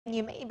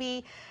You may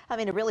be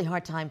having a really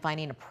hard time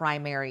finding a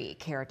primary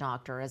care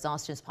doctor as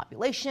Austin's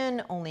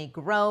population only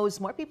grows.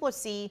 More people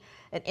see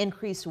an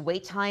increased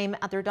wait time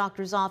at their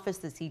doctor's office.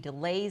 They see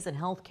delays in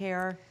health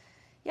care.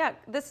 Yeah,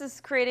 this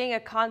is creating a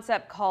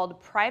concept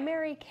called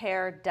primary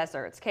care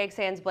deserts.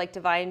 KXAN's Blake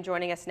DeVine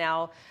joining us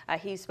now.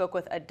 He spoke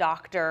with a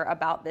doctor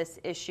about this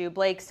issue.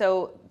 Blake,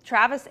 so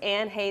Travis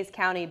and Hays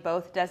County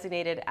both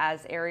designated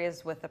as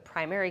areas with a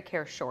primary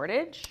care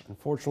shortage.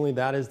 Unfortunately,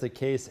 that is the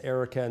case,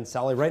 Erica and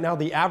Sally. Right now,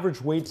 the average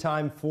wait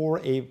time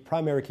for a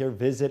primary care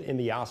visit in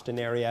the Austin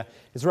area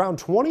is around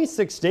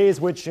 26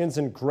 days, which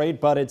isn't great,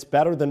 but it's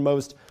better than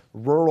most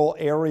rural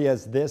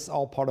areas. This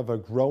all part of a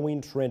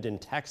growing trend in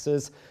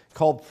Texas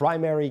called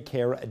primary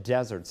care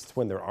deserts. It's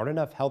when there aren't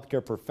enough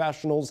healthcare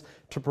professionals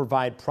to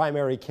provide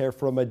primary care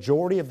for a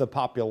majority of the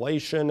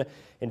population.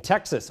 In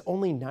Texas,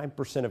 only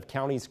 9% of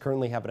counties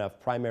currently have enough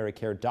primary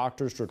care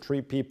doctors to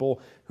treat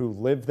people who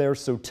live there.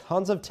 So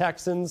tons of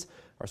Texans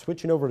are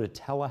switching over to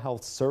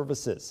telehealth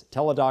services.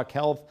 Teladoc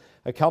Health,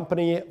 a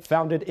company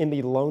founded in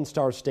the Lone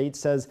Star State,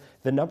 says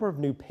the number of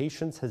new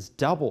patients has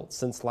doubled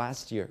since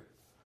last year.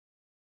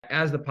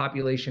 As the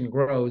population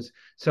grows,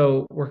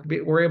 so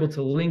we're able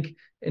to link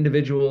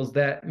individuals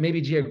that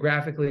maybe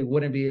geographically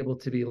wouldn't be able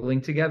to be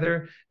linked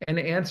together and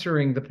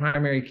answering the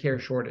primary care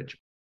shortage.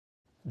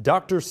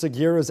 Dr.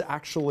 Seguir is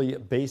actually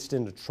based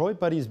in Detroit,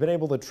 but he's been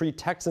able to treat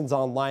Texans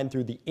online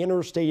through the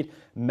Interstate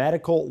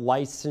Medical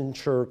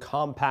Licensure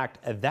Compact.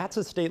 That's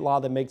a state law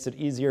that makes it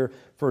easier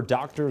for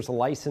doctors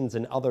licensed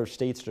in other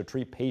states to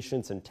treat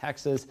patients in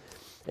Texas.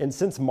 And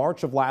since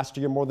March of last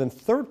year, more than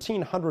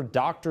 1,300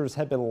 doctors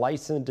have been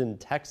licensed in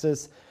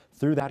Texas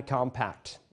through that compact.